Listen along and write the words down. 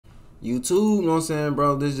YouTube, you know what I'm saying,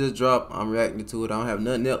 bro? This just dropped. I'm reacting to it. I don't have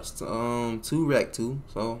nothing else to react to,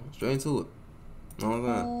 so straight into it. You know what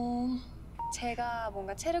I'm saying? 제가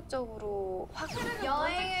뭔가 체력적으로 확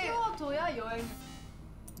여행을 키워줘야 여행.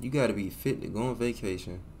 You gotta be fit to go on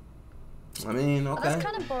vacation. I mean, okay. That's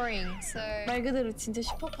kind of boring. So 말 그대로 진짜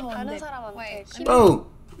슈퍼파워인데. 다른 사람한테 Bro,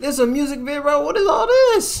 this a music video, bro. What is all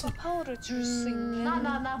this? 파워를 줄 수 있는.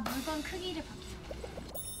 나 물건 크기를 바뀌어.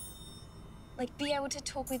 Like be able to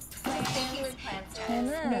talk with plants,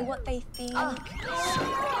 저는 know what they think.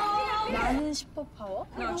 나는 슈퍼파워?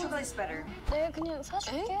 No, chocolate's better. 네, 그냥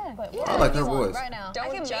사줄게. I like her voice. Right now.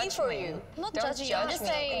 Don't judge me. Not Don't judging. judge Just me.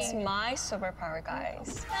 saying. It's my superpower,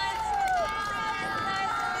 guys.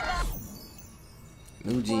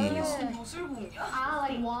 NewJeans. 무술 공이야? 아,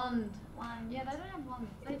 like wand. Yeah, I don't have wand.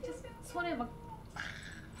 Like just 손에 막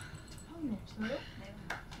팡이 없어요?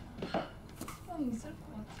 팡 있을 것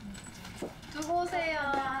같은데. 두고 오세요.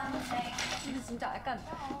 근데 진짜 약간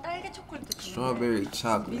딸기 초콜릿. Strawberry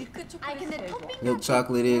chocolate. 밀크 초콜릿. 근데 토핑 Milk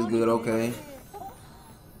chocolate is good, okay.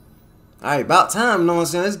 Alright, about time, you know what I'm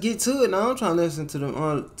saying? Let's get to it now. I'm trying to listen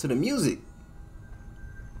to the music.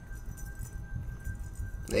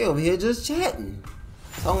 They over here just chatting.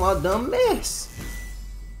 Talking about dumb mess.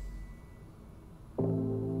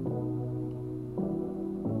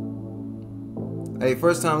 Hey,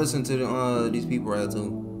 first time listening to these people right here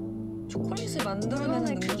too. 초콜릿을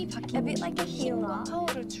만들어내는 능력이 A bit like a healer.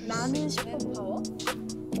 파워를 줄 수 나는 있는. 슈퍼파워?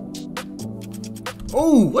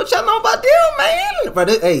 Oh, what y'all know about them, man? But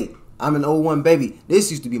hey, I'm an 01 baby.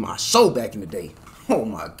 This used to be my show back in the day. Oh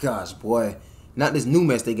my gosh, boy. Not this new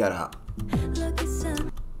mess they got out.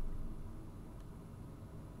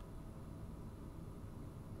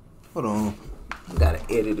 Hold on. I gotta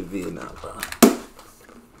edit the video now, bro.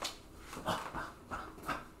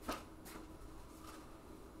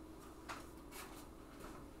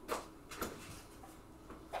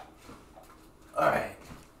 Alright.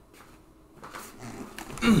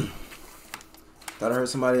 Thought I heard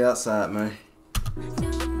somebody outside, man.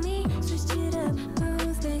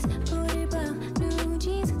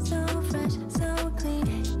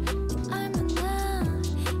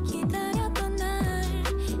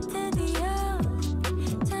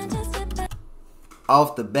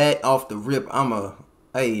 Off the bat, off the rip,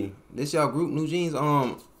 hey, this y'all group, NewJeans,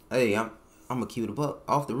 hey, I'm gonna keep it a buck.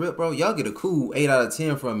 Off the rip, bro, y'all get a cool 8 out of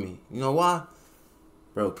 10 from me. You know why?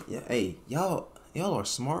 Bro, yeah, hey, y'all are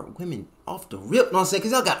smart women off the rip, know what I'm saying?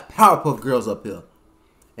 Cause y'all got Powerpuff Girls up here.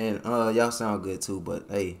 And y'all sound good too, but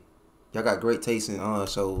hey, y'all got great taste in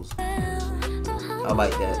shows. I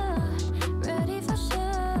like that.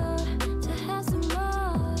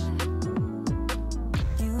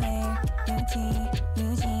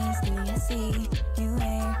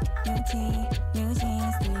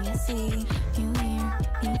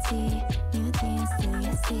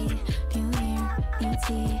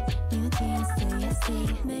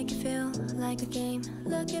 Make it feel like a game.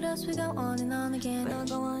 Look at us, we go on and on again. We'll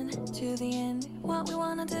go on to the end. What we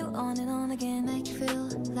wanna do on and on again. Make it feel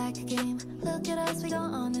like a game. Look at us, we go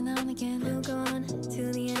on and on again. We'll go on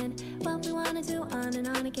to the end. What we wanna do on and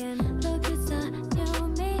on again. Look at that, you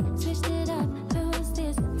and me, switched it up. Who's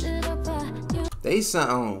this? Did up, They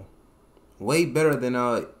sound way better than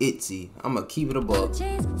ITZY. I'ma keep it a buck.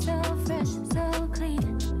 so fresh, so clean.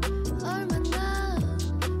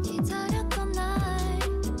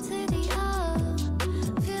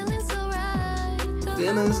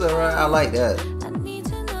 Feelings alright, I like that. I need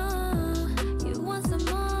to know you want some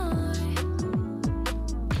more.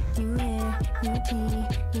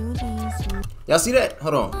 Y'all see that?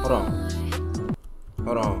 Hold on.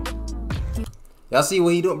 Y'all see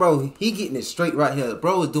what he doing, bro? He getting it straight right here.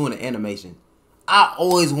 Bro is doing the animation. I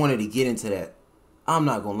always wanted to get into that. I'm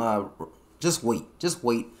not gonna lie. Just wait.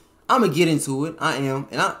 I'm gonna get into it. I am,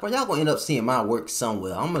 and y'all gonna end up seeing my work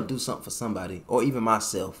somewhere. I'm gonna do something for somebody, or even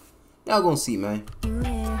myself. Y'all gonna see, man.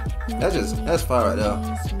 That's fire right there.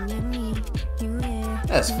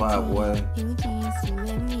 That's fire, boy.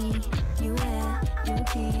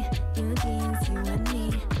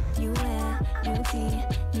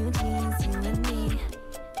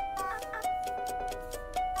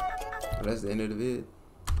 That's the end of the vid.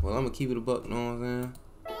 Well, I'm gonna keep it a buck, know what I'm saying?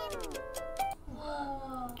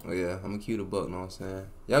 Oh yeah, I'm gonna keep it a buck, know what I'm saying?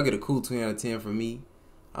 Y'all get a cool 20 out of 10 from me.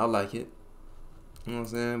 I like it. You know what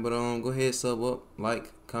I'm saying? But go ahead, sub up,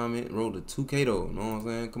 like, comment, roll to 2K though. You know what I'm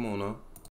saying? Come on now.